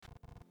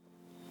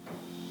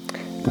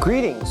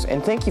Greetings,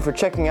 and thank you for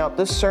checking out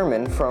this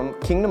sermon from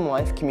Kingdom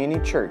Life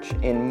Community Church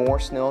in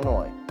Morrison,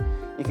 Illinois.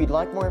 If you'd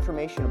like more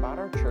information about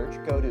our church,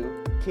 go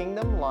to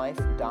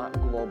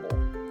kingdomlife.global.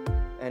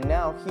 And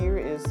now here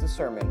is the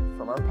sermon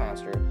from our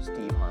pastor,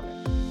 Steve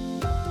Harmon.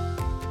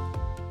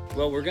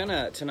 Well,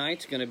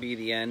 tonight's gonna be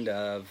the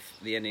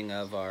ending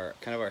of our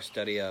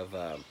study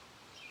of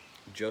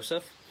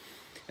Joseph,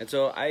 and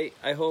so I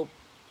hope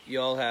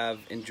you all have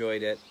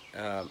enjoyed it.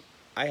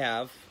 I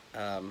have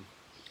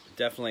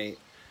definitely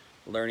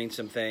learning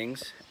some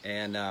things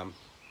and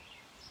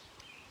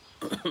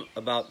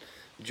about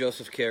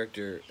Joseph's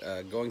character,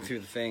 going through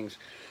the things,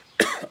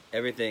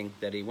 everything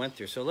that he went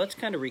through. So let's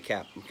kind of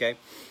recap, okay?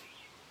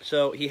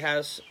 So he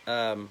has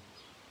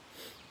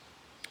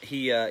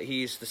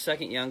he's the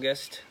second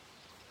youngest,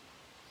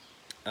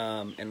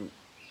 and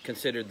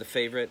considered the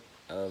favorite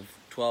of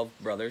 12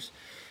 brothers,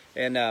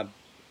 and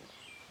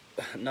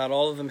not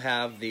all of them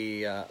have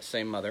the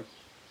same mother.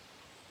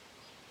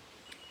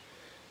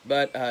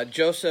 But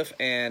Joseph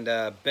and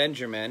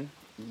Benjamin,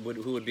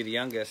 who would be the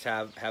youngest,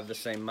 have the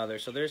same mother.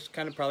 So there's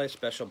kind of probably a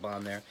special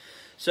bond there.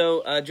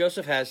 So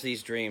Joseph has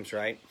these dreams,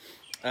 right?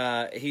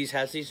 He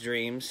has these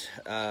dreams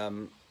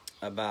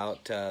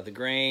about the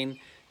grain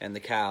and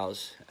the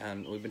cows.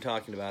 And we've been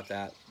talking about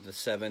that. The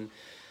 7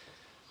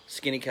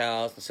 skinny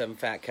cows, the 7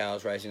 fat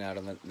cows rising out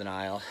of the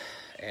Nile.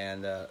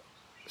 And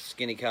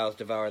skinny cows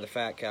devour the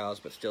fat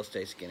cows, but still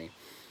stay skinny.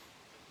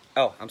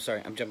 Oh, I'm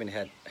sorry. I'm jumping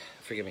ahead.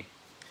 Forgive me.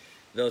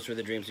 Those were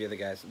the dreams of the other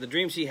guys. The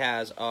dreams he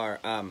has are,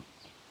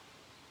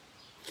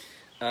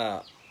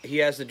 he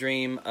has the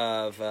dream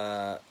of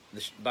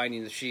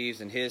binding the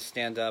sheaves, and his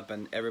stand up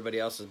and everybody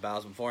else's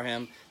bows before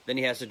him. Then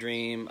he has the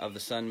dream of the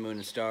sun, moon,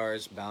 and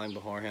stars bowing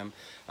before him.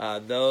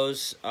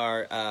 Those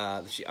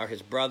are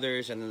his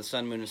brothers, and then the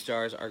sun, moon, and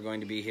stars are going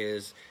to be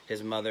his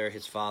mother,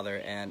 his father,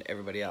 and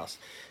everybody else.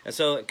 And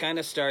so it kind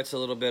of starts a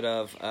little bit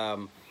of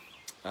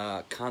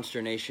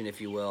consternation,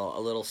 if you will, a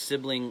little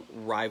sibling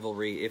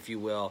rivalry, if you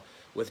will,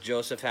 with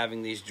Joseph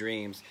having these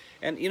dreams.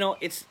 And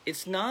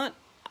it's not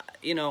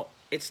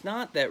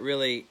that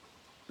really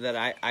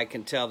that I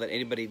can tell that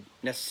anybody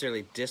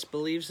necessarily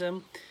disbelieves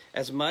him,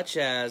 as much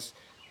as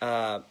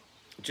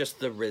just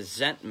the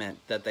resentment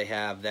that they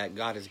have that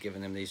God has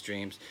given them these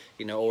dreams,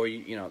 or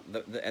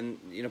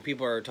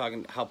people are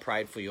talking how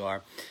prideful you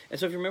are. And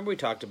so if you remember, we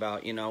talked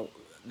about,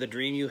 the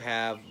dream you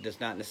have does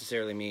not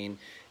necessarily mean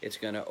it's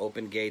going to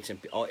open gates and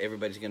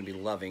everybody's going to be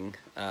loving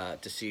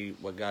to see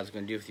what God's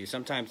going to do with you.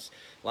 Sometimes,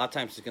 a lot of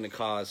times, it's going to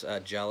cause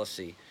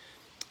jealousy.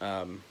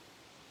 And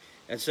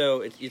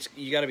so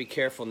you got to be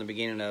careful in the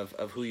beginning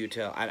of who you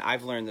tell.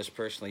 I've learned this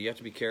personally. You have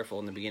to be careful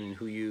in the beginning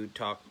who you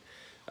talk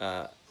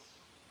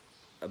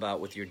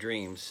about with your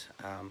dreams.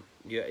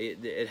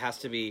 It has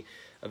to be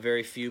a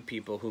very few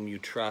people whom you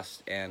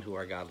trust and who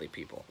are godly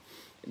people.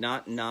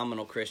 Not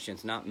nominal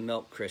Christians, not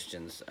milk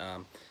Christians.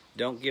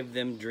 Don't give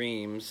them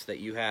dreams that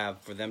you have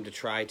for them to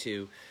try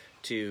to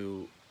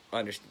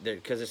understand,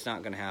 because it's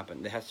not going to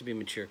happen. There has to be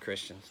mature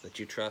Christians that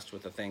you trust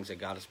with the things that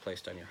God has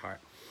placed on your heart.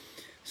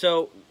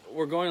 So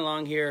we're going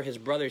along here. His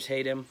brothers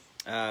hate him.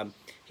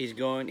 He's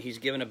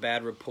given a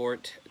bad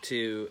report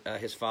to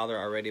his father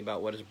already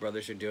about what his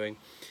brothers are doing.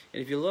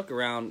 And if you look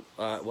around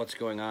what's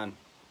going on,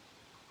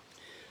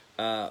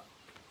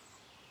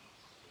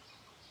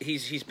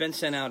 he's been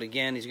sent out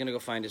again. He's going to go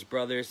find his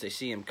brothers. They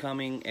see him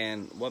coming,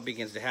 and what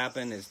begins to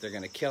happen is they're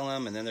going to kill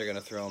him, and then they're going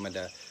to throw him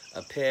into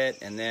a pit,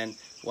 and then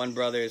one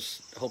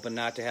brother's hoping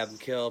not to have him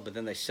killed, but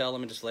then they sell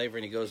him into slavery,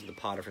 and he goes into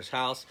Potiphar's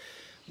house.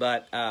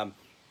 But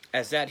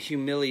as that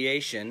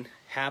humiliation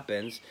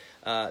happens,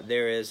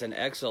 there is an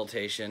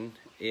exaltation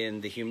in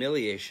the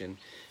humiliation,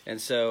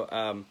 and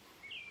so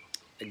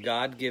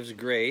God gives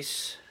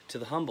grace to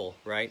the humble,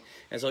 right?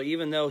 And so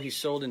even though he's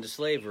sold into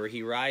slavery,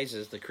 he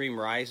rises, the cream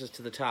rises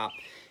to the top,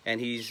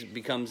 and he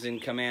becomes in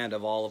command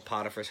of all of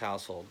Potiphar's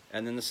household.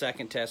 And then the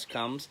second test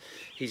comes.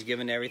 He's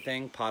given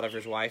everything.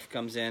 Potiphar's wife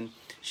comes in.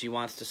 She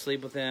wants to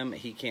sleep with him.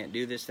 He can't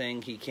do this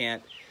thing. He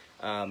can't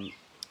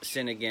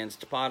sin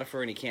against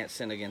Potiphar, and he can't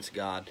sin against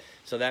God.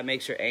 So that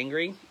makes her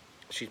angry.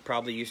 She's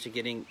probably used to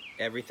getting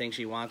everything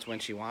she wants when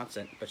she wants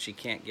it, but she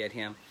can't get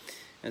him.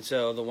 And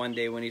so the one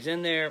day when he's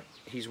in there,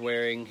 he's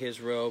wearing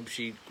his robe.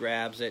 She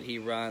grabs it. He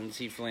runs.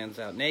 He flans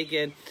out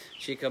naked.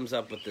 She comes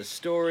up with this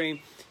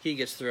story. He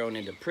gets thrown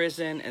into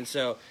prison. And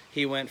so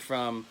he went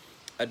from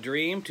a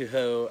dream to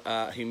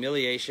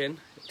humiliation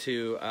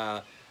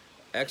to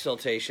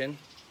exaltation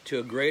to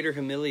a greater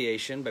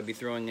humiliation by being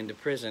thrown into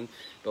prison.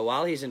 But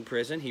while he's in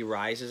prison, he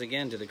rises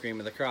again to the cream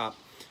of the crop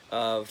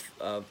to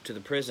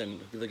the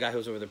prison, the guy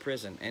who's over the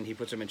prison, and he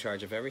puts him in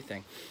charge of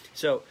everything.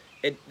 So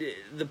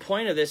the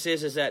point of this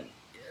is that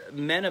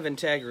men of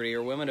integrity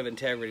or women of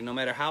integrity, no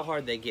matter how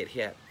hard they get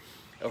hit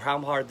or how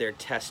hard they're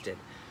tested,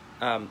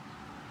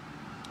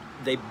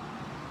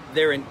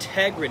 their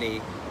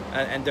integrity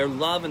and their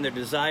love and their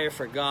desire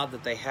for God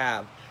that they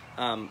have,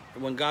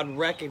 when God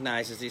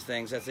recognizes these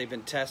things as they've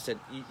been tested,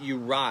 you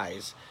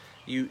rise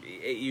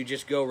you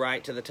just go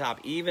right to the top.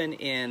 Even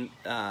in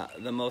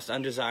the most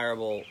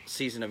undesirable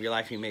season of your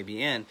life you may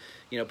be in,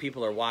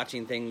 people are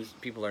watching things,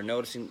 people are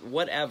noticing,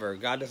 whatever.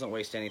 God doesn't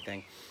waste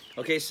anything.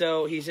 Okay,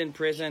 so he's in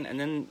prison, and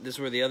then this is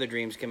where the other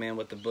dreams come in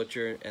with the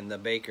butcher and the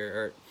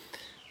baker,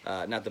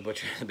 or not the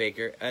butcher, the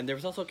baker, and there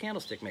was also a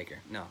candlestick maker.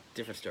 No,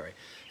 different story.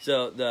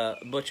 So the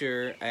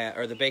butcher,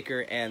 or the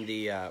baker, and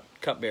the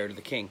cupbearer to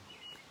the king,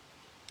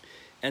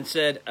 and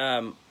said,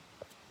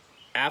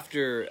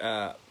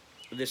 after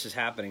this is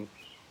happening,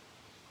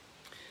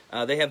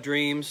 they have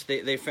dreams.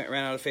 They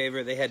ran out of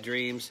favor. They had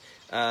dreams.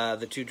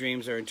 The two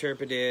dreams are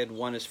interpreted.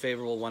 One is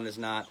favorable, one is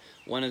not.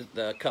 One is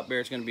the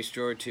cupbearer is going to be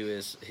restored to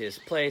his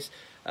place.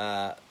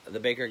 The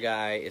baker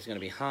guy is going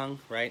to be hung,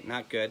 right?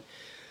 Not good.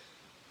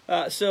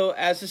 So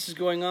as this is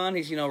going on,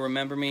 he's,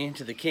 remember me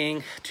to the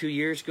king. 2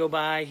 years go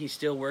by. He's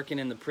still working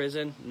in the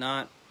prison.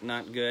 Not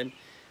good.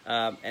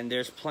 And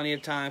there's plenty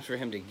of times for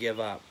him to give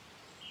up.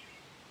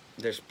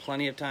 There's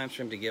plenty of times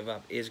for him to give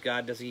up.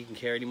 Does he even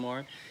care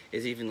anymore?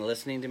 Is he even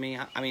listening to me?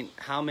 I mean,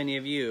 how many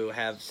of you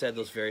have said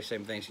those very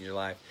same things in your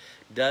life?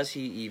 Does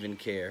he even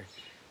care?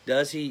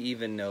 Does he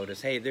even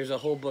notice? Hey, there's a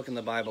whole book in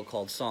the Bible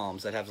called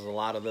Psalms that has a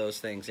lot of those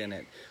things in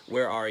it.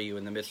 Where are you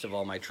in the midst of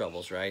all my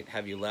troubles, right?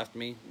 Have you left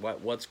me?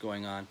 What's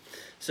going on?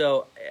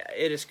 So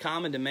it is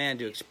common to man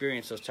to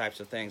experience those types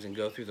of things and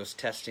go through those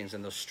testings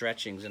and those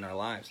stretchings in our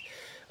lives.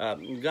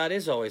 God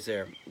is always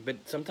there, but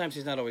sometimes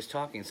he's not always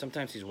talking.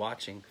 Sometimes he's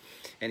watching,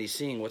 and he's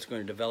seeing what's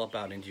going to develop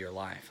out into your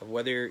life.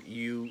 Whether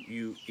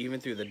you even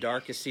through the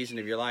darkest season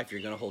of your life,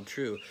 you're going to hold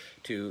true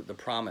to the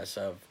promise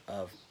of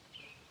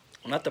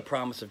not the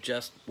promise of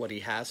just what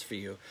he has for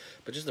you,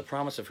 but just the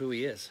promise of who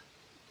he is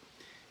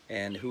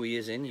and who he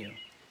is in you.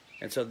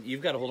 And so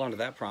you've got to hold on to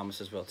that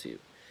promise as well too.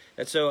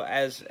 And so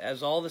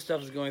as all this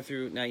stuff is going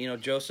through, now,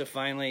 Joseph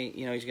finally,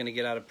 he's going to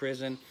get out of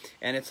prison,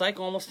 and it's like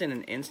almost in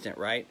an instant,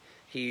 right?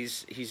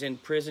 He's in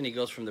prison. He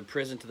goes from the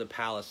prison to the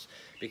palace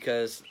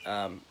because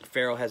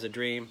Pharaoh has a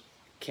dream,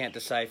 can't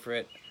decipher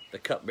it. The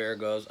cupbearer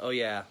goes, oh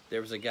yeah,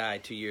 there was a guy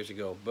 2 years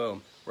ago.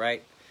 Boom,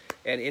 right?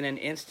 And in an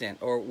instant,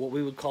 or what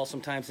we would call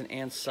sometimes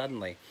and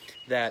suddenly,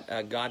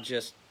 that God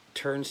just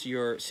turns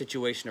your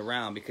situation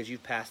around because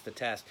you've passed the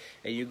test,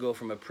 and you go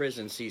from a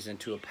prison season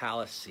to a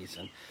palace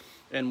season.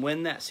 And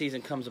when that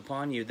season comes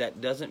upon you,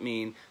 that doesn't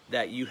mean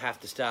that you have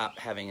to stop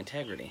having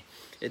integrity.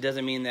 It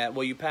doesn't mean that,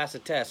 well, you pass a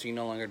test, so you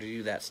no longer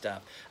do that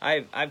stuff.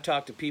 I've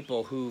talked to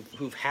people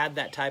who've had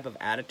that type of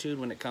attitude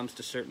when it comes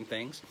to certain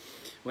things.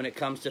 When it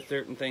comes to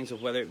certain things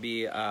of whether it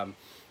be,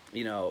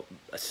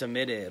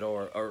 submitted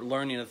or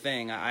learning a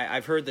thing.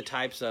 I've heard the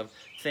types of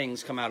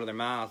things come out of their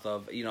mouth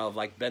of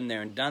like, been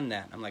there and done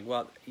that. I'm like,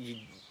 well,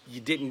 you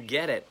didn't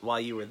get it while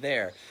you were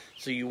there.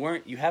 So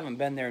you haven't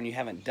been there and you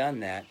haven't done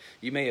that.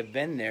 You may have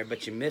been there,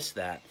 but you missed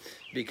that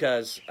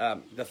because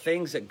the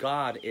things that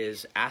God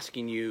is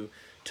asking you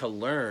to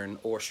learn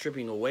or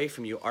stripping away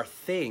from you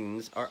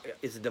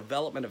is a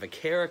development of a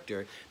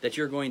character that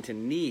you're going to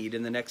need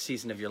in the next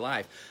season of your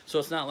life. So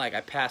it's not like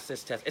I passed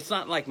this test. It's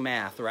not like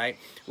math, right?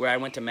 Where I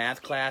went to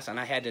math class and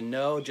I had to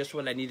know just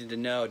what I needed to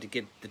know to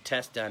get the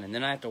test done, and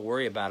then I have to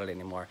worry about it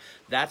anymore.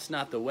 That's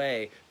not the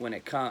way when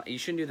it comes. You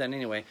shouldn't do that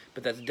anyway,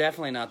 but that's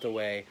definitely not the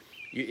way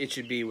it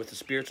should be with the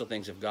spiritual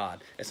things of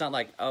God. It's not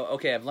like, oh,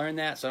 okay, I've learned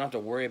that, so I don't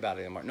have to worry about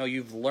it anymore. No,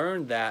 you've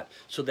learned that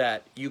so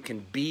that you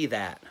can be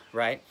that,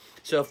 right?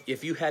 So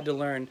if you had to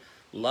learn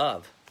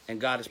love, and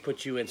God has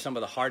put you in some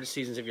of the hardest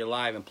seasons of your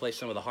life and placed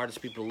some of the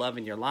hardest people to love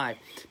in your life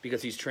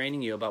because he's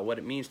training you about what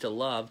it means to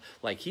love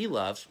like he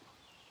loves,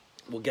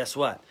 well, guess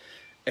what?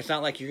 It's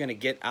not like you're going to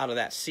get out of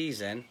that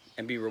season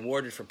and be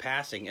rewarded for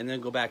passing and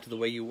then go back to the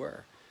way you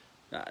were.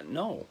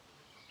 No.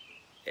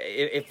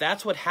 If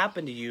that's what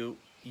happened to you,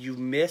 you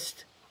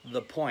missed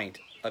the point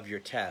of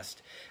your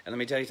test. And let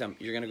me tell you something,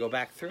 you're going to go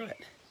back through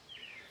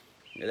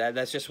it.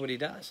 That's just what he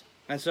does.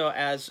 And so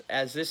as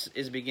this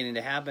is beginning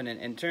to happen and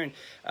in turn,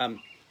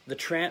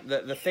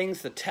 the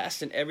things, the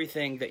tests and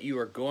everything that you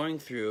are going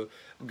through,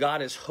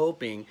 God is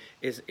hoping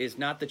is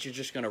not that you're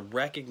just going to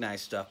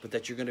recognize stuff, but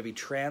that you're going to be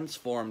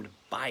transformed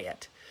by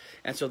it.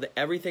 And so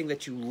everything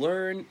that you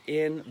learn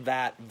in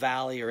that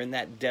valley or in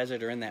that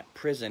desert or in that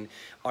prison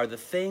are the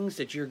things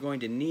that you're going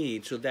to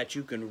need so that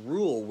you can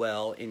rule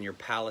well in your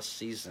palace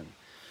season.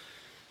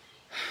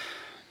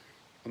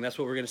 And that's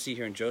what we're going to see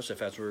here in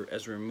Joseph as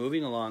we're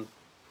moving along.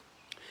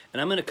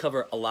 And I'm going to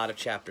cover a lot of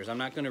chapters. I'm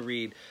not going to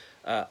read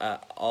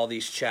all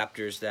these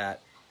chapters that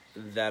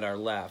are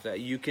left.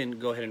 You can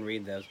go ahead and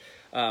read those.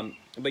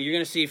 But you're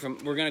going to see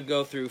we're going to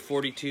go through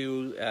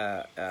 42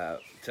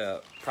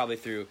 to probably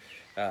through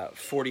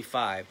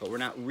 45, but we're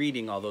not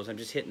reading all those. I'm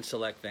just hitting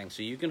select things.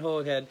 So you can go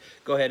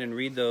ahead and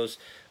read those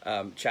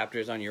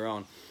chapters on your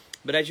own.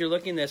 But as you're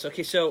looking at this,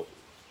 okay, so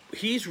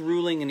he's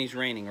ruling and he's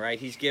reigning, right?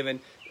 He's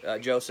given,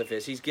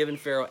 he's given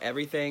Pharaoh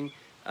everything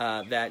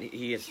that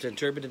he has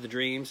interpreted the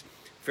dreams.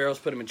 Pharaoh's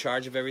put him in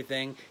charge of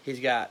everything. He's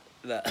got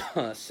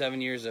the 7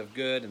 years of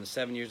good and the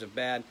 7 years of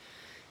bad.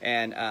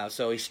 And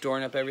so he's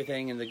storing up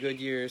everything in the good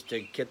years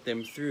to get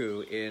them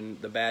through in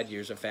the bad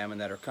years of famine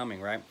that are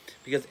coming, right?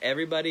 Because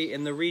everybody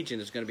in the region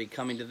is going to be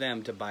coming to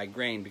them to buy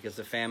grain because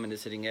the famine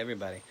is hitting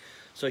everybody.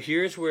 So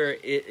here's where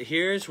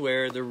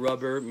the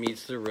rubber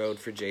meets the road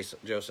for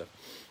Joseph.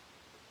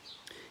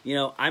 You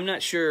know, I'm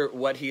not sure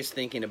what he's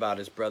thinking about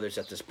his brothers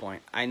at this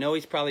point. I know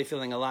he's probably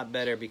feeling a lot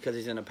better because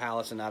he's in a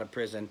palace and not a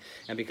prison,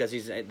 and because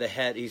he's the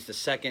head, he's the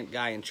second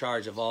guy in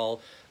charge of all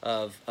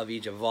of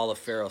Egypt, of all of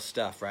Pharaoh's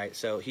stuff, right?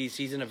 So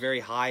he's in a very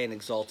high and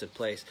exalted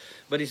place.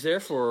 But he's there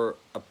for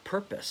a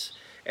purpose,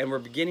 and we're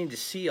beginning to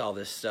see all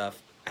this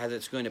stuff as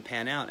it's going to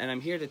pan out. And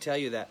I'm here to tell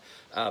you that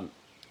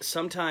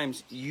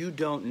sometimes you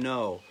don't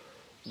know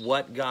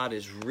what God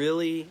is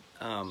really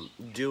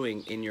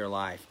doing in your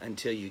life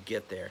until you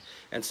get there.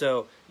 And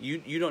so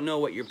you don't know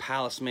what your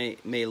palace may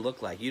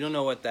look like. You don't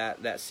know what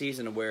that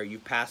season of where you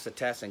passed the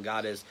test and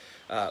God is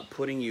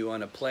putting you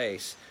on a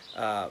place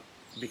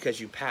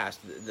because you passed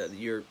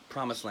your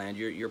promised land,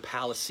 your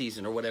palace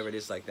season, or whatever it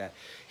is like that.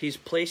 He's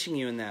placing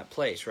you in that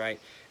place,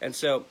 right? And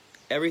so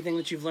everything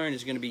that you've learned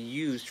is going to be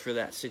used for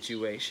that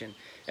situation.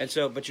 And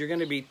so, but you're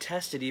going to be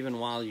tested even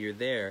while you're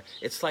there.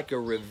 It's like a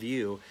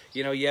review.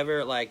 You know, you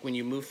ever, like, when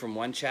you move from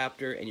one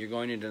chapter and you're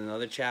going into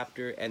another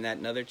chapter, and that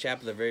another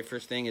chapter, the very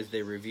first thing is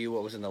they review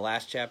what was in the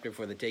last chapter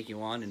before they take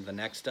you on into the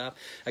next stuff.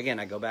 Again,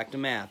 I go back to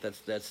math.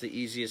 That's the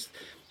easiest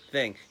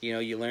thing. You know,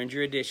 you learned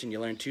your addition, you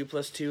learned 2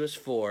 plus 2 is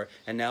 4,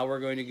 and now we're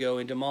going to go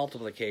into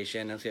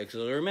multiplication. Because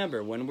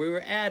remember, when we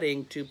were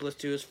adding, 2 plus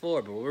 2 is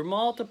 4, but when we're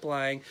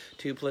multiplying,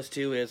 2 plus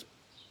 2 is,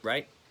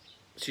 right?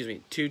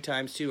 2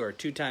 times 2 or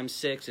 2 times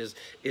 6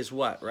 is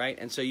what, right?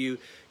 And so you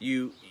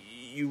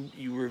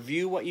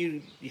review what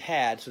you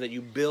had so that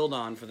you build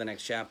on for the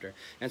next chapter.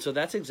 And so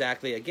that's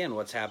exactly, again,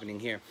 what's happening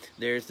here.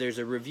 There's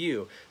a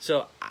review.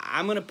 So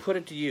I'm going to put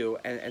it to you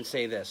and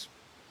say this.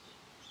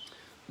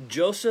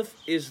 Joseph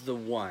is the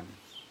one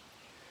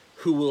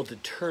who will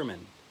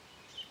determine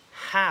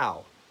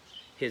how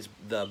his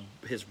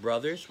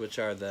brothers, which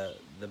are the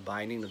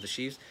binding of the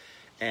sheaves,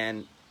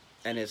 and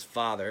his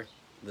father,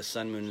 the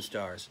sun, moon, and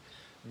stars.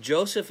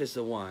 Joseph is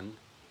the one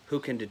who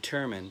can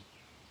determine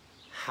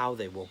how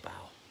they will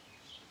bow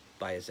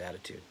by his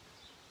attitude.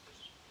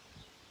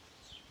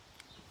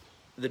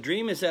 The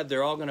dream is that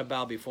they're all going to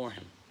bow before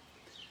him.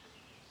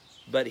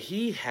 But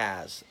he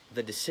has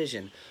the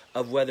decision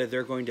of whether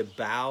they're going to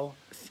bow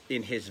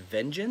in his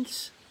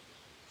vengeance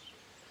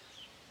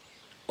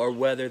or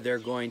whether they're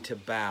going to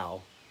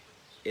bow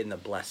in the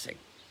blessing.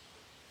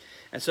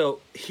 And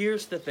so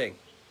here's the thing.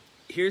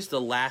 Here's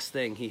the last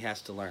thing he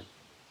has to learn.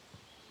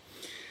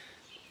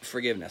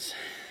 Forgiveness.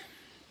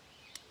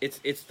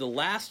 It's the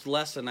last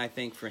lesson, I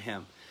think, for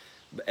him.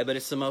 But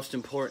it's the most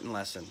important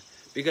lesson.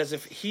 Because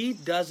if he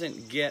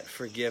doesn't get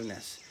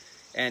forgiveness,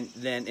 and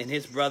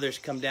his brothers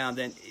come down,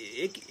 then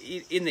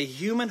in the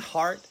human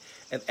heart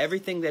of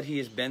everything that he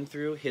has been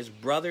through, his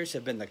brothers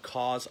have been the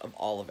cause of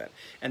all of it.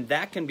 And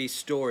that can be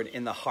stored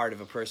in the heart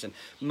of a person.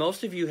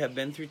 Most of you have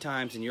been through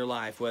times in your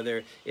life,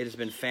 whether it has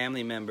been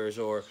family members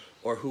or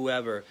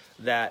whoever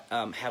that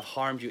have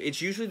harmed you.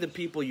 It's usually the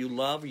people you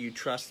love or you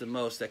trust the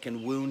most that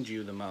can wound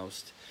you the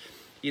most.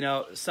 You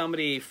know,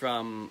 somebody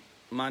from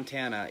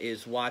Montana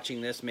is watching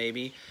this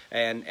maybe,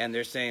 and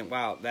they're saying,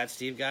 wow, that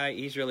Steve guy,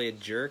 he's really a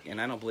jerk, and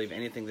I don't believe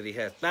anything that he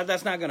has.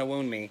 That's not going to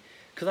wound me,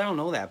 because I don't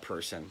know that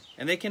person.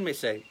 And they can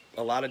say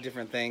a lot of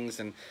different things,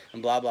 and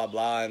blah, blah,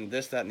 blah, and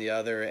this, that, and the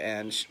other,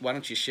 and why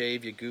don't you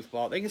shave, you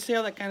goofball? They can say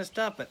all that kind of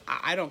stuff, but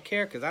I don't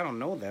care, because I don't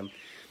know them.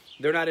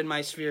 They're not in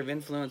my sphere of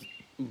influence.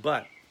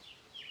 But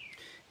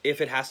if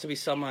it has to be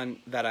someone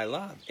that I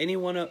love,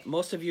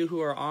 most of you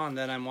who are on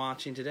that I'm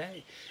watching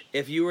today,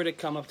 if you were to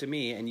come up to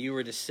me and you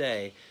were to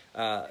say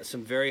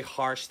some very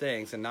harsh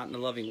things, and not in a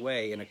loving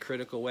way, in a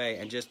critical way,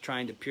 and just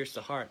trying to pierce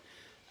the heart,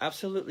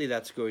 absolutely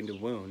that's going to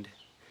wound.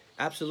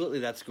 Absolutely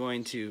that's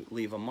going to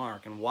leave a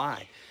mark. And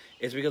why?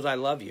 It's because I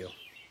love you.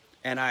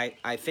 And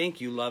I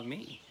think you love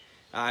me.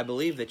 I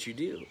believe that you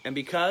do. And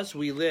because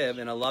we live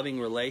in a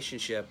loving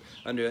relationship,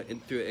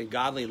 through a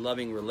godly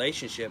loving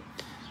relationship,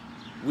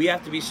 we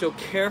have to be so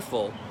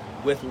careful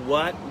with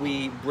what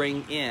we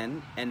bring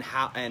in, and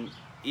how, and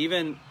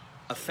even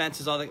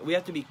offenses, all that. We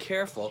have to be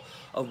careful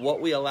of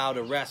what we allow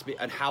to rest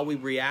and how we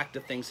react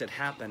to things that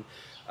happen,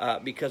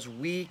 because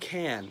we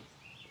can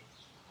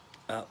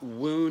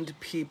wound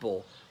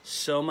people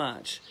so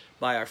much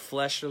by our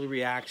fleshly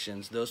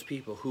reactions, those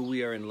people who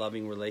we are in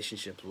loving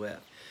relationships with.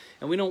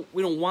 And we don't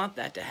want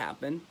that to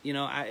happen. You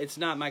know, it's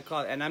not my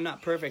call, and I'm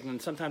not perfect,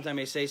 and sometimes I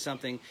may say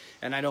something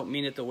and I don't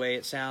mean it the way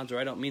it sounds, or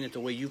I don't mean it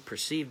the way you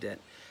perceived it.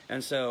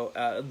 And so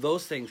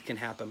those things can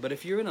happen. But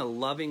if you're in a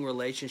loving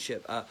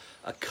relationship, a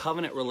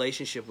covenant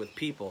relationship with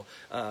people,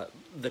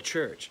 the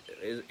church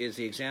is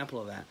the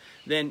example of that,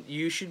 then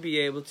you should be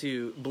able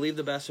to believe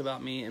the best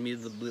about me, and me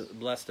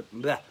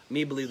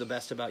believe the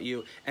best about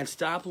you, and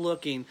stop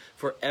looking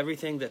for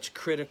everything that's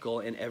critical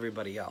in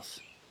everybody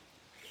else.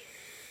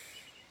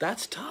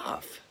 That's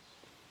tough.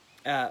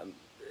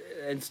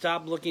 and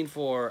stop looking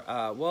for,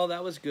 well,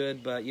 that was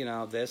good, but,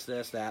 this,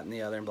 that, and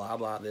the other, and blah,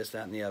 blah, this,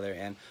 that, and the other.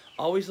 And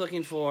always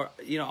looking for,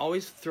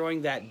 always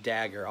throwing that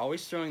dagger,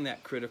 always throwing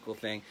that critical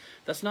thing.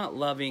 That's not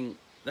loving.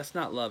 That's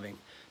not loving.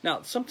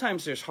 Now,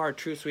 sometimes there's hard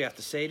truths we have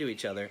to say to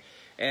each other,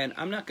 and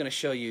I'm not going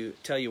to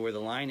tell you where the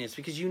line is,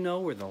 because you know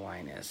where the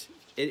line is.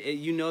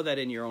 You know that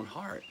in your own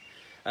heart.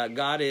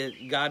 God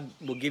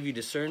will give you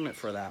discernment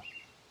for that.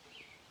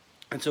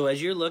 And so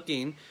as you're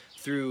looking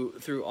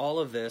through all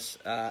of this,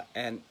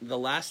 and the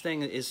last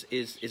thing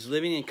is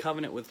living in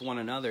covenant with one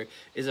another,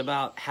 is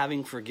about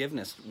having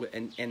forgiveness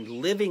and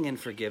living in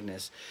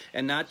forgiveness,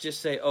 and not just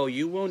say, oh,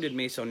 you wounded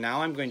me, so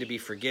now I'm going to be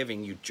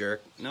forgiving, you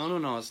jerk.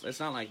 No, it's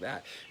not like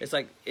that. It's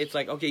like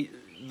okay,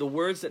 the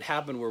words that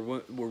happened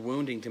were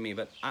wounding to me,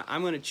 but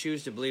I'm going to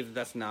choose to believe that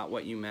that's not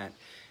what you meant.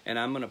 And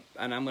I'm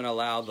gonna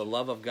allow the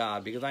love of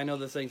God, because I know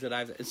the things that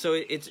I've. And so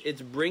it's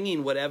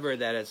bringing whatever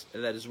that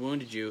has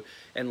wounded you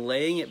and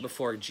laying it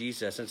before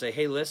Jesus and say,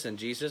 hey, listen,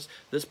 Jesus,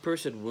 this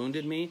person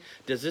wounded me.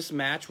 Does this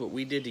match what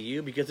we did to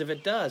you? Because if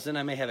it does, then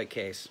I may have a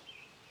case.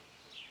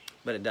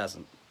 But it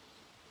doesn't.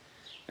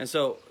 And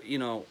so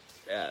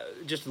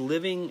just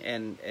living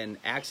and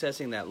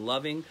accessing that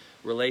loving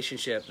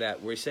relationship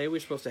that we say we're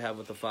supposed to have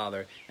with the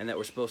Father, and that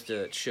we're supposed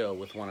to show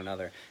with one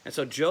another. And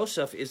so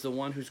Joseph is the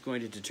one who's going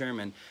to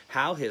determine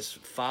how his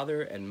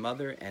father and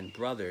mother and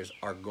brothers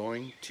are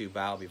going to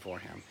bow before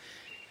him.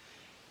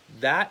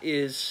 That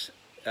is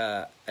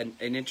an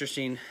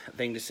interesting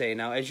thing to say.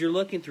 Now, as you're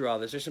looking through all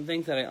this, there's some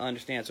things that I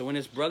understand. So when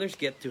his brothers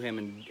get to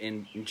him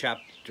in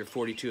chapter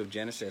 42 of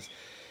Genesis,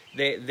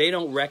 they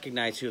don't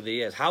recognize who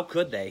he is. How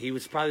could they? He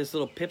was probably this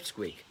little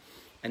pipsqueak.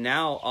 And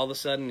now, all of a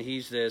sudden,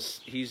 he's this,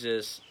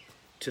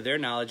 to their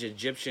knowledge,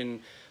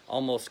 Egyptian,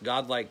 almost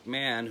godlike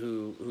man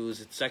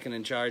who's second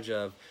in charge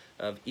of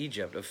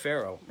Egypt, of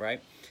Pharaoh,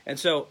 right? And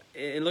so,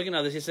 in looking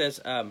at this, he says,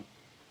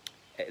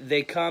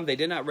 they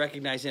did not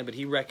recognize him, but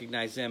he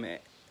recognized them.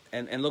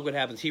 And look what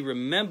happens. He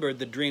remembered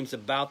the dreams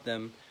about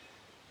them.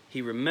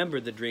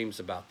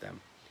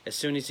 As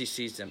soon as he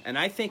sees them. And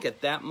I think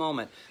at that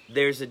moment,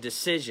 there's a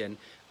decision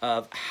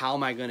of, how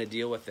am I going to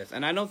deal with this?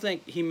 And I don't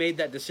think he made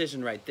that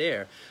decision right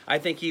there. I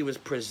think he was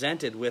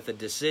presented with a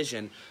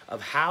decision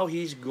of how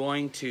he's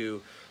going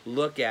to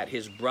look at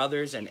his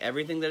brothers and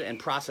everything and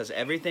process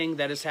everything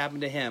that has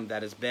happened to him,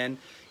 that has been,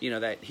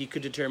 that he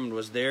could determine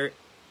was their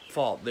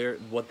fault,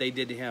 what they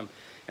did to him.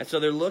 And so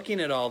they're looking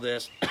at all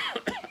this,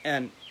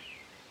 and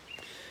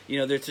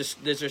there's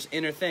this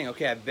inner thing.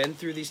 Okay, I've been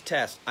through these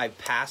tests. I've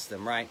passed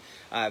them, right?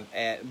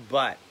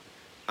 But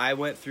I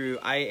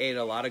ate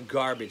a lot of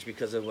garbage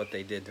because of what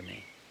they did to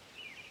me,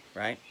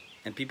 right?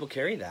 And people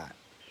carry that.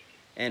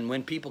 And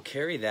when people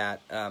carry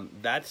that,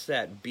 that's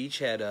that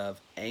beachhead of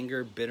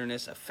anger,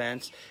 bitterness,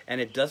 offense. And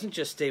it doesn't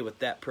just stay with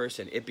that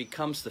person. It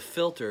becomes the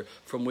filter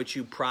from which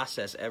you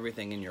process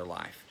everything in your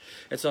life.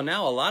 And so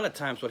now a lot of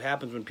times what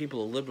happens when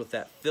people have lived with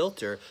that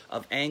filter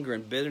of anger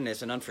and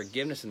bitterness and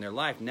unforgiveness in their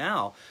life,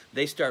 now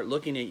they start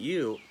looking at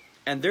you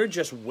and they're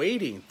just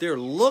waiting. They're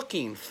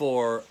looking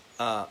for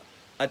a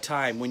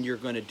time when you're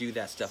going to do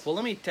that stuff. Well,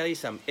 let me tell you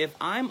something. If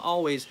I'm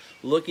always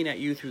looking at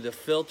you through the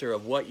filter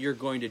of what you're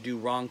going to do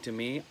wrong to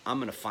me, I'm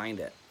going to find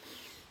it.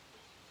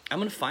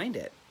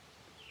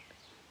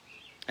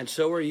 And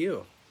so are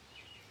you.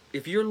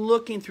 If you're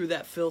looking through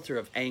that filter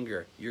of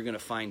anger, you're going to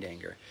find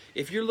anger.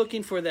 If you're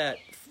looking for the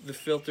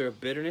filter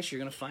of bitterness, you're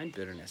going to find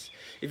bitterness.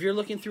 If you're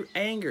looking through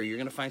anger, you're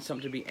going to find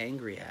something to be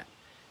angry at.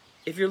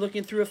 If you're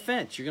looking through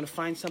offense, you're going to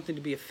find something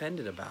to be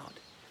offended about.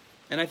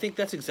 And I think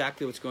that's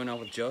exactly what's going on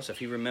with Joseph.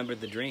 He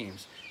remembered the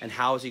dreams. And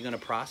how is he going to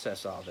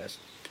process all this?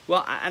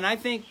 Well, and I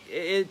think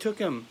it took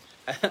him,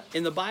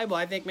 in the Bible,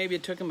 I think maybe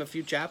it took him a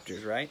few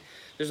chapters, right?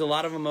 There's a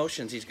lot of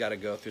emotions he's got to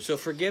go through. So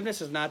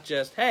forgiveness is not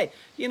just, hey,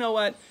 you know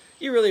what?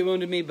 You really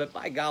wounded me, but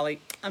by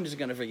golly, I'm just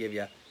going to forgive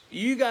you.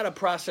 You got to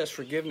process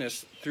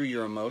forgiveness through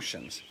your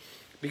emotions.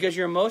 Because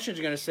your emotions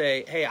are going to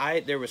say, hey,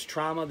 there was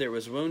trauma, there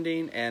was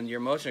wounding, and your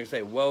emotions are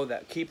going to say, whoa,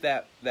 keep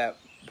that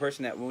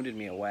person that wounded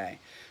me away.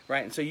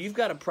 Right? And so you've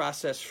got to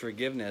process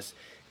forgiveness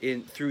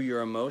through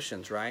your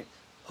emotions, right?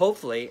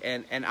 Hopefully,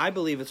 and I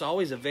believe it's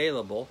always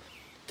available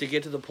to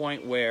get to the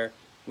point where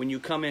when you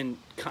come in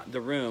the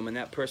room and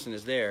that person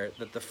is there,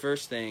 that the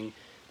first thing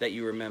that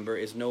you remember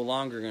is no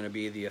longer going to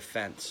be the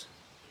offense.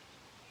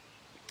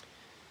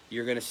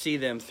 You're going to see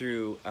them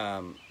through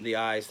the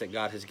eyes that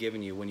God has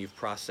given you when you've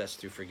processed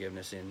through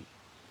forgiveness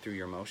through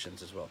your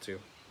emotions as well too.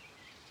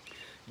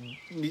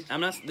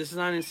 This is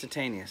not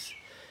instantaneous.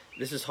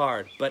 This is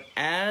hard. But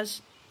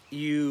as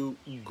you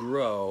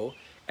grow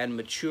and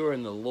mature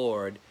in the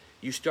Lord,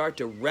 you start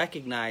to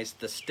recognize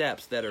the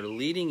steps that are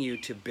leading you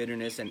to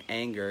bitterness and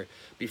anger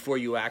before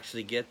you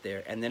actually get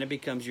there. And then it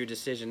becomes your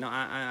decision. No,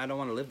 I don't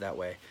want to live that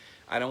way.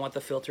 I don't want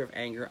the filter of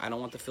anger. I don't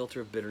want the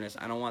filter of bitterness.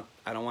 I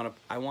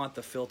want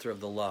the filter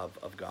of the love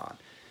of God.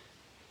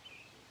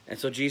 And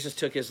so Jesus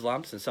took his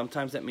lumps, and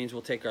sometimes that means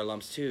we'll take our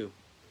lumps too.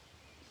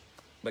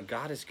 But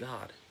God is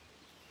God.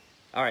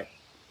 All right.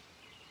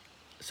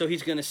 So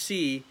he's going to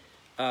see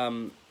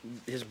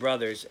his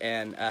brothers,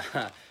 and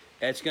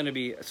it's going to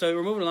be, so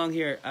we're moving along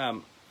here.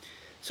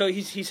 So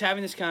he's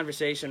having this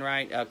conversation,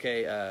 right?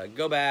 Okay,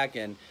 go back,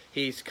 and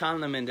he's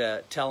conning them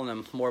into telling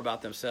them more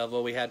about themselves.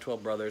 Well, we had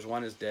 12 brothers.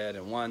 One is dead,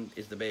 and one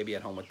is the baby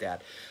at home with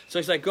dad. So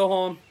he's like, go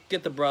home,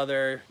 get the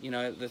brother.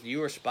 You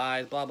were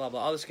spies, blah, blah, blah,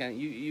 all this kind of,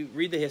 you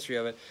read the history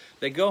of it.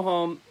 They go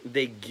home,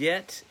 they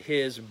get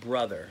his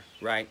brother,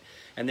 right?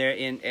 And they're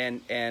in,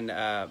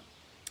 and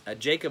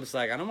Jacob's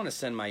like, I don't want to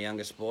send my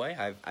youngest boy.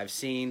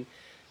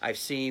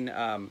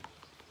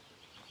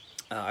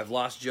 I've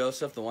lost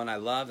Joseph, the one I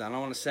loved. I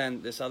don't want to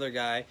send this other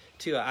guy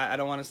too. I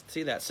don't want to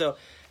see that. So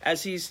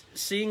as he's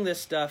seeing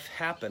this stuff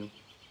happen,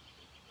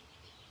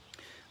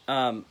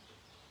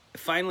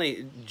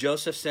 finally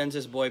Joseph sends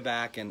his boy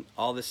back and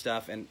all this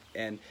stuff.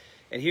 And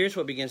here's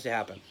what begins to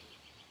happen.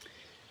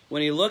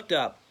 When he looked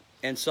up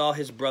and saw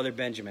his brother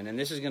Benjamin, and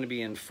this is going to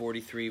be in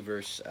 43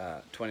 verse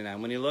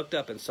 29. When he looked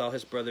up and saw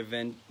his brother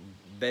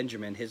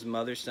Benjamin, his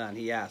mother's son,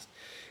 he asked,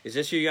 is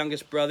this your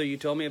youngest brother you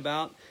told me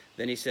about?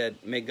 Then he said,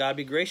 may God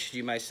be gracious to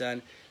you, my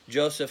son.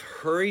 Joseph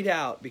hurried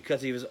out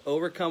because he was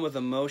overcome with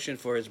emotion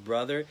for his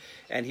brother,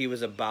 and he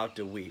was about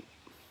to weep.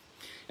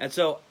 And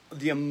so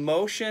the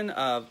emotion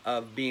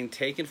of being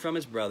taken from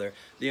his brother,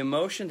 the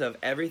emotions of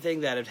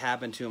everything that had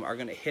happened to him are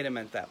going to hit him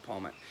at that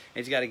moment.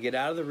 And he's got to get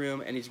out of the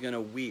room, and he's going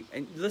to weep.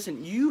 And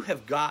listen, you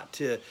have got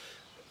to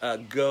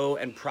go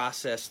and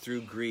process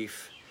through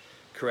grief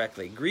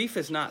correctly. Grief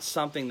is not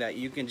something that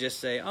you can just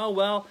say, oh,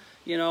 well,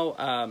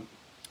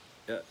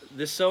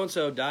 this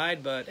so-and-so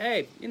died, but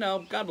hey,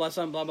 God bless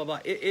them, blah, blah, blah.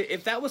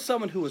 If that was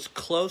someone who was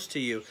close to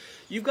you,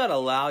 you've got to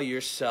allow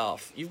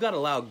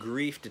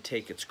grief to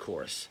take its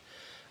course.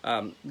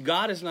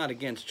 God is not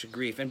against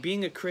grief, and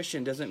being a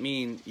Christian doesn't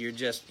mean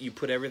you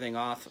put everything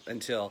off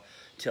until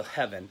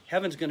heaven.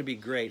 Heaven's going to be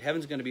great,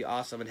 heaven's going to be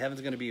awesome, and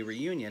heaven's going to be a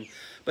reunion.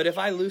 But if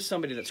I lose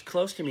somebody that's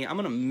close to me, I'm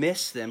going to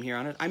miss them here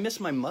on earth. I miss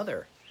my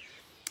mother.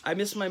 I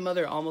miss my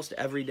mother almost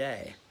every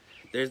day.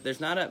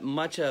 There's not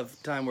much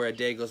of time where a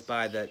day goes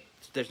by that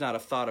there's not a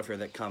thought of her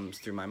that comes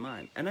through my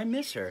mind. And I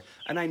miss her.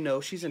 And I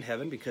know she's in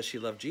heaven because she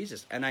loved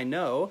Jesus. And I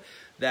know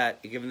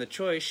that, given the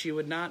choice, she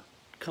would not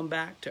come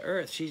back to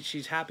earth.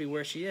 She's happy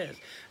where she is.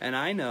 And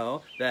I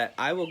know that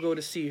I will go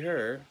to see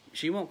her.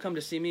 She won't come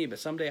to see me, but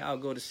someday I'll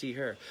go to see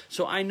her.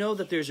 So I know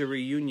that there's a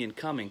reunion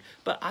coming.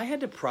 But I had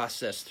to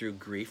process through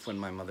grief when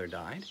my mother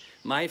died.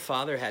 My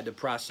father had to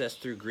process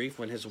through grief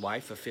when his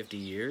wife of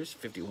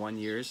 51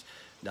 years,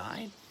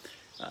 died.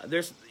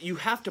 You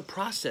have to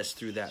process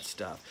through that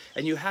stuff,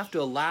 and you have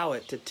to allow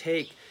it to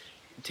take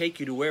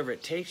you to wherever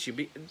it takes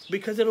you,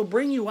 because it'll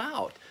bring you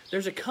out.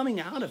 There's a coming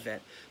out of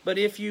it. But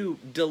if you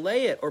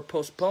delay it or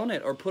postpone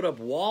it or put up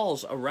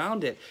walls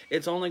around it,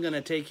 it's only going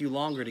to take you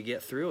longer to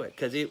get through it,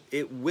 because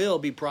it will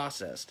be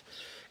processed.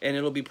 And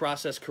it'll be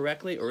processed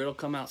correctly, or it'll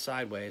come out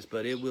sideways,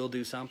 but it will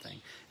do something.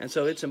 And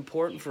so it's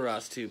important for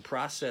us to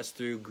process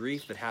through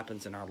grief that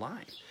happens in our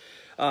life.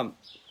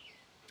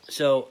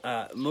 So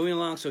moving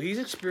along, so he's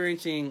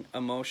experiencing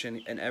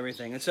emotion and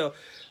everything, and so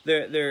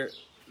they're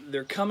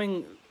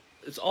coming.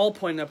 It's all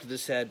pointing up to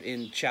this head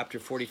in chapter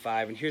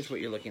 45, and here's what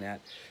you're looking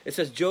at. It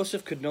says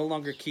Joseph could no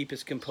longer keep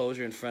his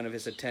composure in front of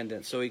his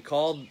attendants, so he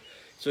called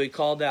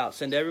out,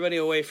 "Send everybody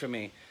away from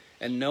me."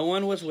 And no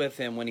one was with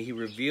him when he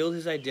revealed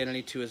his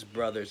identity to his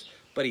brothers,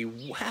 but he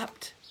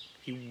wept.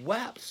 He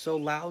wept so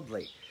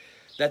loudly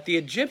that the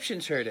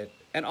Egyptians heard it,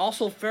 and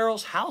also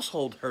Pharaoh's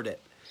household heard it.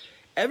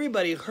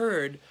 Everybody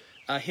heard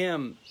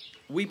him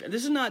weep.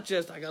 This is not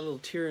just, I got a little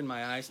tear in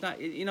my eye. It's not,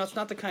 it's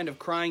not the kind of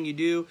crying you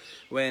do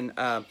when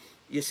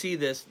you see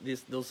those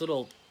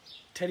little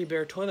teddy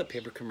bear toilet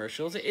paper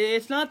commercials.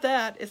 It's not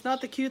that. It's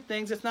not the cute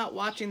things. It's not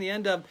watching the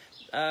end of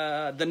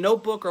The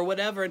Notebook or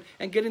whatever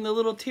and getting the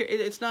little tear.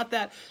 It's not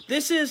that.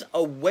 This is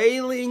a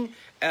wailing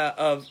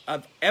of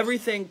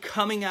everything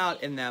coming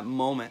out in that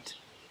moment.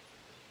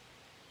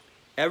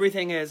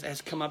 Everything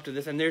has come up to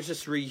this, and there's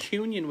this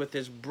reunion with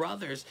his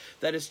brothers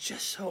that is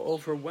just so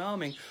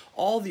overwhelming.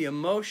 All the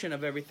emotion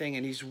of everything,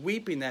 and he's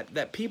weeping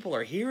that people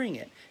are hearing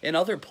it in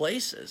other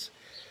places.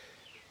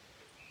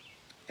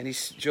 And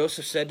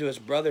Joseph said to his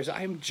brothers,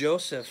 "I am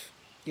Joseph,"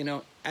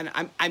 and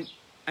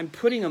I'm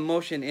putting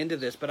emotion into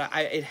this, but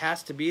it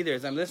has to be there.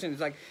 As I'm listening,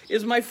 it's like,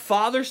 is my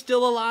father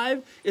still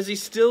alive? Is he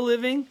still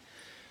living?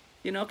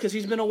 Because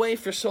he's been away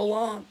for so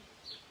long.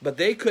 But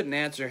they couldn't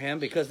answer him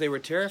because they were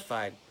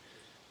terrified.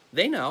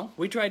 They know.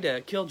 We tried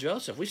to kill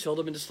Joseph. We sold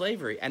him into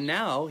slavery. And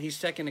now he's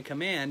second in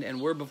command, and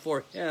we're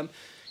before him.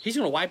 He's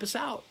going to wipe us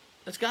out.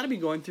 That's got to be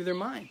going through their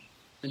mind.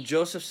 And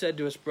Joseph said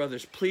to his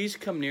brothers, "Please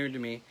come near to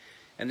me."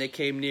 And they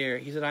came near.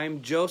 He said, "I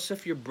am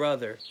Joseph, your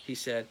brother," he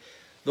said,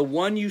 "the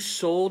one you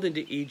sold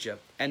into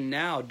Egypt. And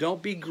now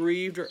don't be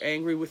grieved or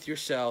angry with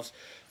yourselves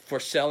for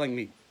selling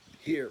me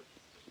here,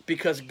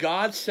 because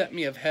God sent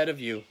me ahead of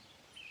you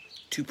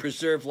to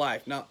preserve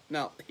life."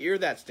 Now hear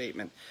that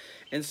statement.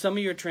 In some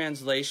of your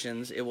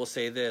translations, it will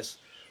say this: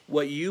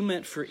 "What you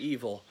meant for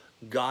evil,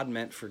 God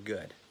meant for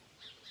good."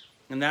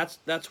 And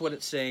that's what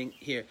it's saying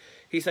here.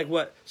 He's like,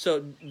 what?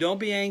 So don't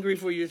be angry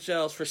for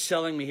yourselves for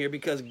selling me here,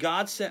 because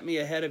God sent me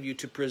ahead of you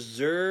to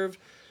preserve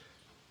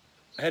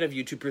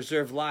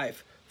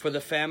life. For the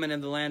famine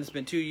in the land has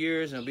been 2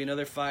 years, and it'll be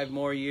another 5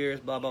 more years,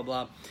 blah, blah,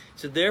 blah.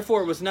 So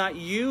therefore it was not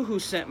you who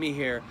sent me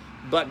here,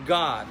 but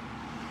God.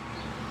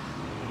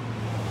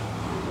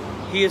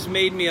 He has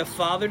made me a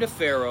father to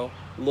Pharaoh,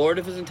 lord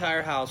of his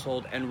entire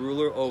household, and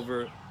ruler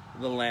over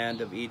the land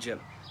of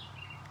Egypt.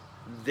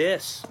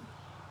 This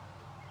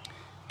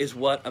is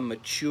what a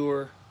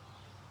mature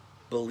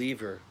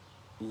believer,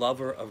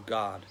 lover of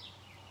God,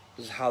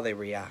 this is how they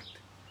react.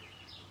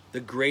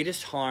 The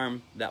greatest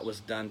harm that was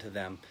done to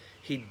them,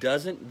 he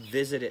doesn't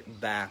visit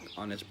it back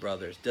on his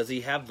brothers. Does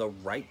he have the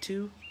right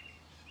to?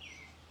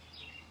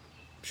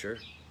 Sure.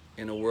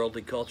 In a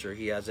worldly culture,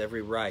 he has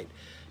every right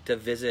to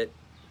visit,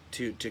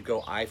 to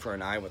go eye for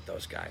an eye with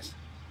those guys.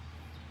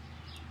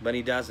 But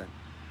he doesn't.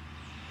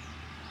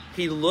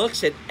 He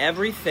looks at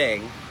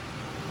everything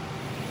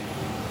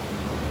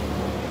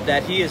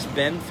that he has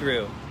been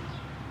through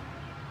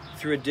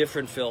a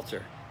different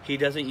filter. He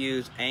doesn't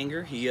use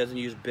anger. He doesn't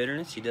use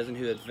bitterness. He doesn't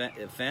use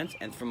offense.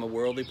 And from a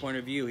worldly point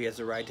of view, he has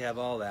the right to have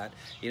all that.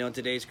 You know, in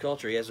today's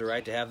culture, he has the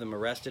right to have them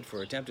arrested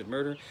for attempted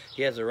murder.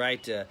 He has the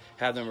right to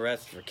have them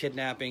arrested for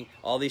kidnapping.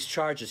 All these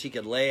charges he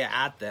could lay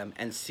at them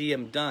and see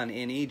them done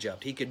in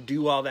Egypt. He could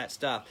do all that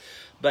stuff.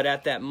 But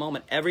at that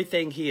moment,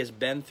 everything he has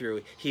been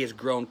through, he has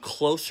grown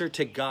closer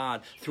to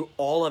God through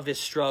all of his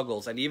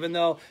struggles. And even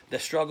though the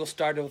struggle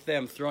started with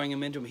them throwing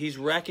him into him, he's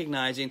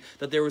recognizing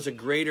that there was a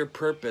greater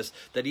purpose,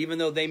 that even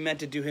though they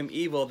meant to do him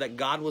evil, that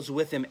God was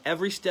with him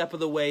every step of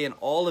the way in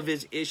all of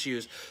his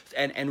issues,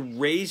 and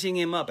raising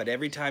him up at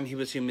every time he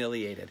was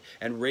humiliated,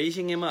 and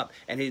raising him up,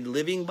 and he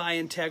living by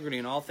integrity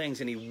in all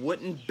things, and he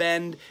wouldn't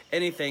bend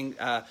anything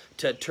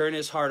to turn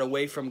his heart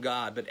away from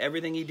God. But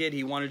everything he did,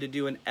 he wanted to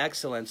do in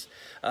excellence,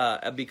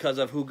 because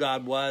of who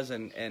God was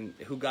and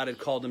who God had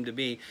called him to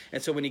be.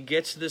 And so when he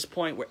gets to this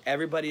point where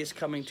everybody is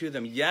coming to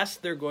them, yes,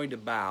 they're going to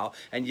bow,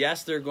 and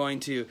yes, they're going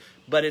to,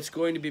 but it's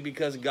going to be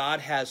because God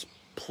has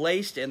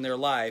placed in their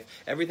life,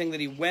 everything that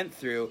he went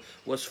through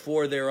was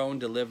for their own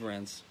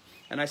deliverance.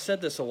 And I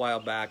said this a while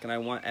back, and I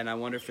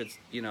wonder if it's,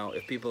 you know,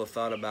 if people have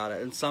thought about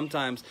it. And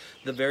sometimes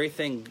the very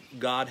thing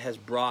God has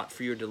brought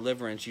for your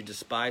deliverance, you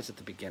despise at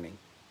the beginning.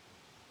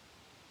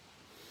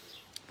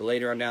 But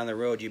later on down the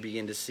road, you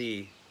begin to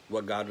see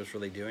what God was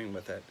really doing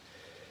with it.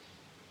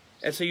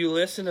 And so you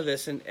listen to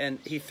this, and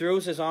he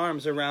throws his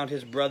arms around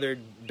his brother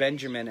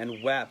Benjamin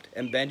and wept.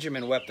 And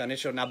Benjamin wept on his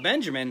shoulder. Now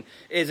Benjamin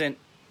isn't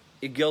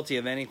guilty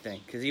of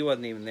anything, because he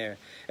wasn't even there.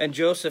 And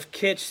Joseph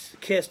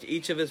kissed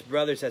each of his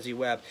brothers as he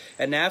wept.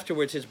 And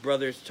afterwards his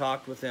brothers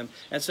talked with him.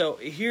 And so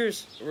we're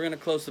going to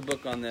close the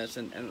book on this,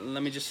 and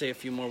let me just say a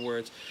few more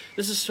words.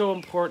 This is so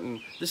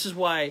important. This is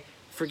why,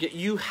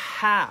 you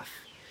have,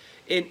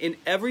 in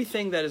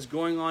everything that is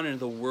going on in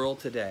the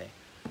world today,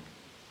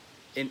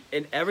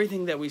 in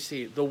everything that we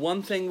see, the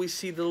one thing we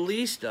see the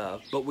least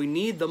of, but we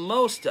need the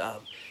most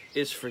of,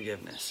 is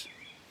forgiveness.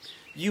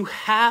 You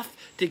have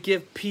to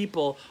give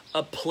people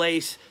a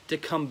place to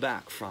come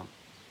back from.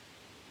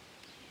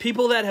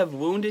 People that have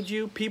wounded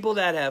you, people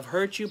that have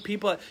hurt you,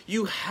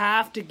 you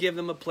have to give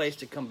them a place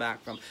to come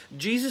back from.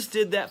 Jesus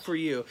did that for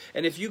you.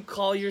 And if you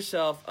call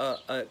yourself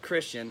a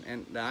Christian,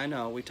 and I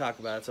know we talk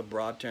about it's a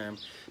broad term,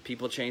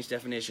 people change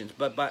definitions,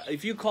 but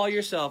if you call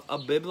yourself a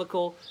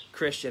biblical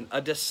Christian, a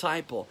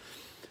disciple,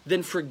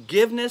 then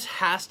forgiveness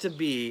has to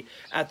be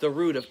at the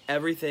root of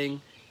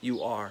everything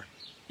you are.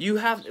 You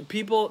have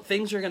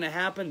things are going to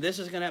happen, this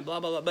is going to blah,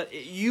 blah, blah, but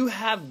you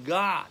have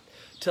got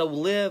to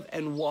live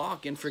and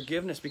walk in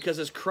forgiveness, because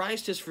as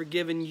Christ has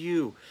forgiven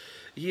you,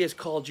 he has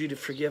called you to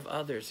forgive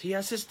others. He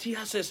has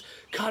this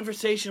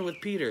conversation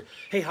with Peter.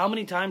 Hey, how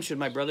many times should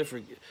I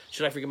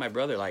forgive my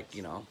brother?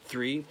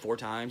 3, 4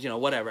 times,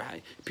 whatever.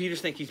 Peter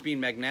thinks he's being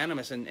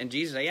magnanimous, and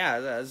Jesus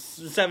said,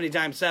 70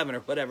 times 7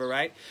 or whatever,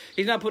 right?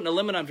 He's not putting a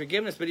limit on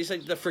forgiveness, but he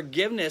said the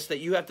forgiveness that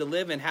you have to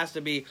live in has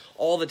to be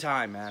all the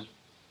time, man.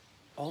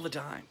 All the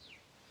time.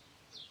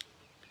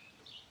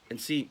 And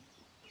see,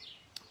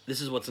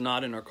 this is what's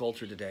not in our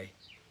culture today.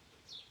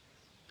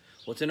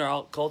 What's in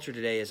our culture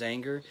today is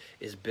anger,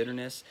 is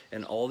bitterness,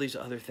 and all these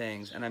other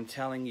things. And I'm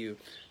telling you,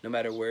 no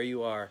matter where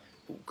you are,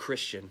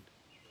 Christian,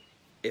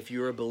 if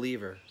you're a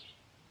believer,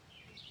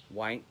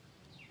 white,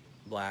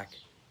 black,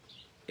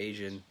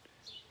 Asian,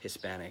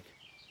 Hispanic,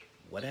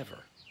 whatever,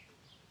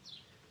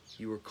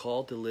 you were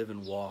called to live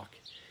and walk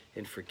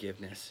in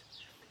forgiveness.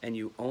 And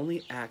you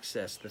only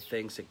access the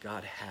things that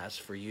God has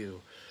for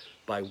you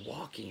by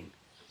walking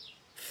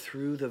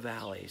through the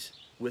valleys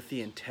with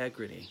the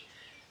integrity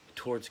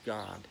towards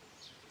God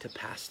to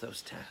pass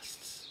those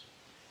tests.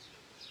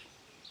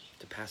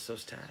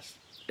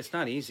 It's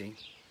not easy.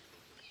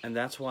 And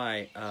that's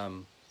why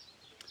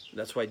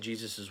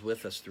Jesus is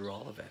with us through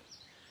all of it.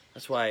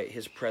 That's why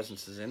his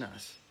presence is in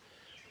us.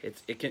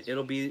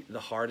 It'll be the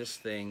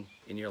hardest thing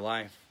in your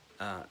life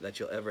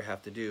that you'll ever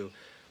have to do.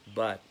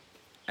 But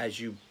as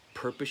you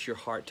purpose your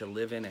heart to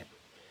live in it,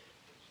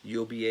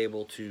 you'll be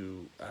able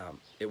to,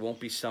 it won't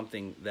be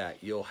something that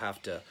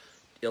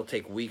it'll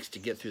take weeks to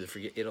get through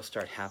it'll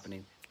start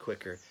happening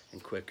quicker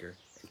and quicker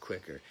and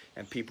quicker.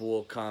 And people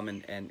will come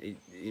and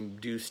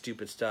do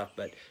stupid stuff,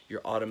 but your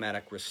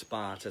automatic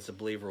response as a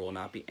believer will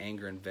not be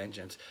anger and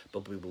vengeance,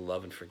 but will be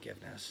love and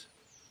forgiveness.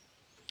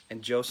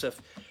 And Joseph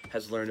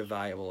has learned a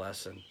valuable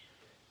lesson.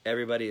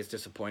 Everybody has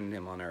disappointed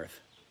him on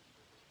earth.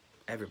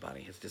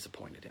 Everybody has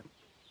disappointed him.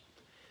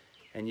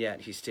 And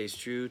yet he stays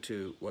true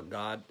to what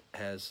God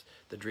has,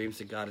 the dreams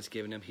that God has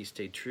given him. He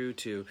stayed true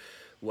to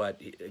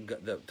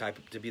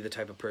to be the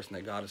type of person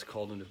that God has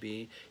called him to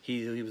be.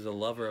 He was a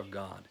lover of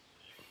God.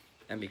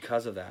 And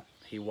because of that,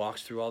 he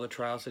walks through all the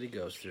trials that he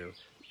goes through.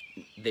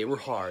 They were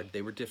hard,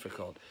 they were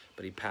difficult,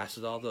 but he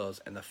passes all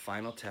those. And the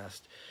final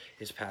test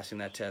is passing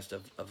that test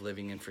of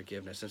living in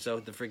forgiveness. And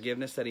so the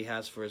forgiveness that he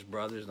has for his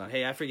brothers is not,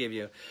 hey, I forgive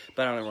you,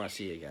 but I don't ever want to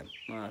see you again.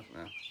 No.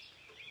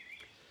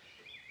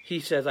 He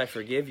says, I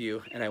forgive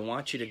you, and I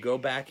want you to go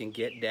back and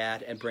get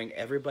Dad and bring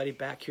everybody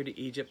back here to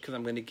Egypt, because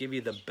I'm going to give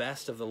you the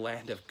best of the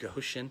land of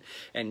Goshen,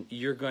 and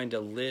you're going to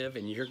live,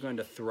 and you're going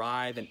to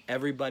thrive, and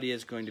everybody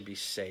is going to be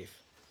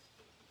safe.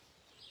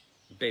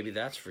 Baby,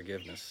 that's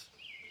forgiveness.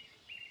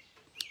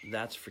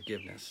 That's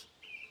forgiveness.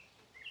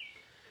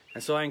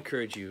 And so I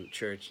encourage you,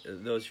 church,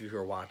 those of you who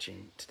are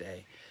watching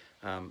today,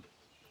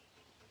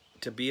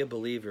 to be a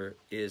believer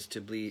is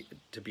to be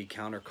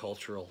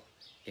countercultural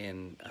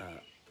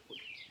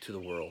to the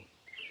world.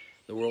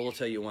 The world will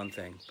tell you one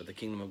thing, but the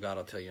kingdom of God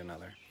will tell you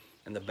another.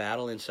 And the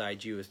battle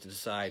inside you is to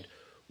decide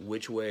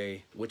which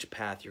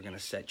path you're going to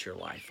set your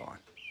life on.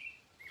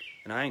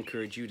 And I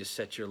encourage you to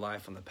set your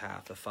life on the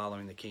path of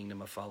following the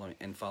kingdom, of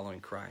following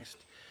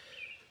Christ.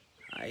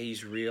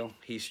 He's real.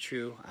 He's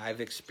true. I've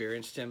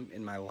experienced him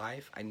in my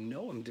life. I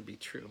know him to be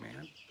true,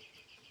 man.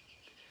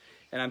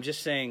 And I'm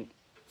just saying,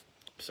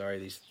 sorry,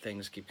 these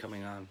things keep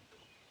coming on.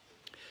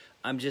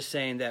 I'm just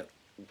saying that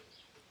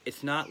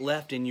it's not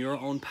left in your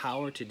own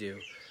power to do.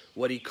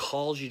 What he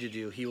calls you to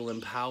do, he will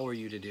empower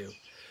you to do.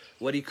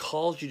 What he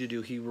calls you to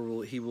do, he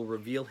will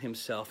reveal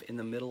himself in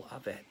the middle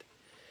of it.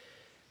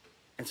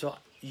 And so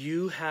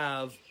you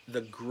have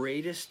the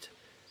greatest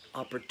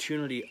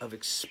opportunity of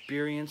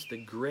experience the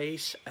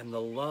grace and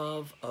the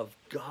love of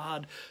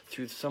God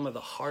through some of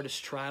the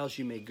hardest trials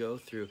you may go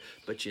through,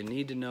 but you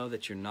need to know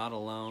that you're not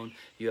alone.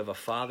 You have a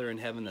Father in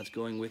heaven that's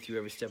going with you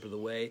every step of the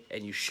way,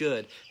 and you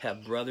should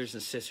have brothers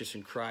and sisters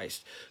in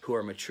Christ who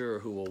are mature,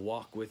 who will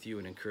walk with you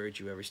and encourage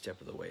you every step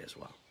of the way as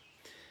well.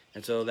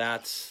 And so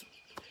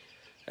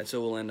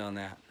we'll end on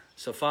that.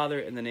 So, Father,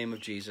 in the name of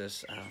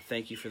Jesus,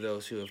 thank you for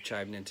those who have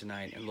chimed in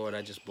tonight. And, Lord,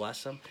 I just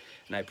bless them.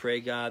 And I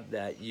pray, God,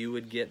 that you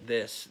would get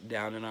this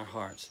down in our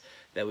hearts,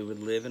 that we would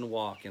live and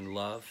walk in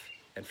love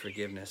and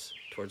forgiveness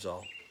towards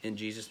all. In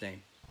Jesus'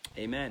 name,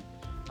 amen.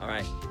 All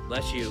right,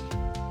 bless you.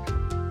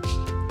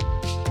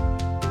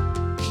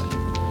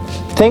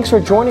 Thanks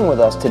for joining with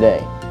us today.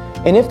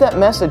 And if that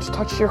message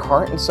touched your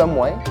heart in some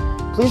way,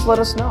 please let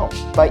us know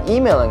by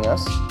emailing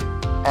us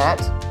at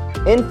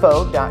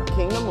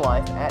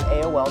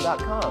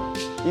info.kingdomlife@aol.com.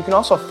 You can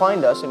also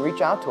find us and reach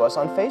out to us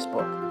on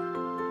Facebook.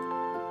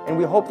 And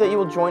we hope that you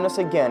will join us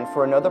again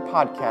for another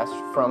podcast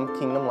from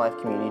Kingdom Life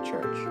Community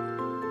Church.